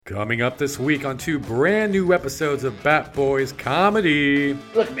Coming up this week on 2 brand new episodes of Bat Boys Comedy.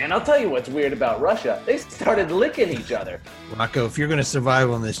 Look, man, I'll tell you what's weird about Russia. They started licking each other. Rocco, if you're going to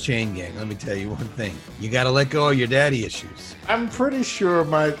survive on this chain gang, let me tell you one thing. You got to let go of your daddy issues. I'm pretty sure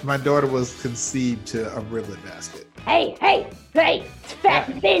my daughter was conceived to a ribbon basket. Hey, it's Fat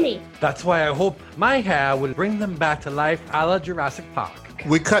Vinny. That's why I hope my hair will bring them back to life a la Jurassic Park.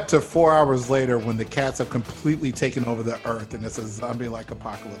 We cut to 4 hours later when the cats have completely taken over the earth and it's a zombie-like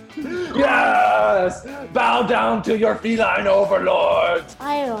apocalypse. Yes! Bow down to your feline overlords!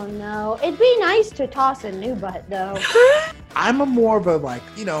 I don't know. It'd be nice to toss a new butt, though. I'm more of a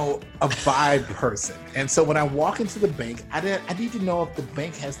vibe person. And so when I walk into the bank, I need to know if the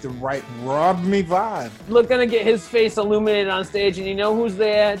bank has the right rob me vibe. Look, gonna get his face illuminated on stage, and you know who's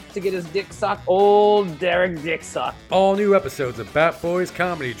there to get his dick sucked? Old Derek Dick Suck. All new episodes of Bat Boys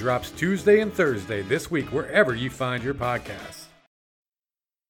Comedy drops Tuesday and Thursday this week wherever you find your podcasts.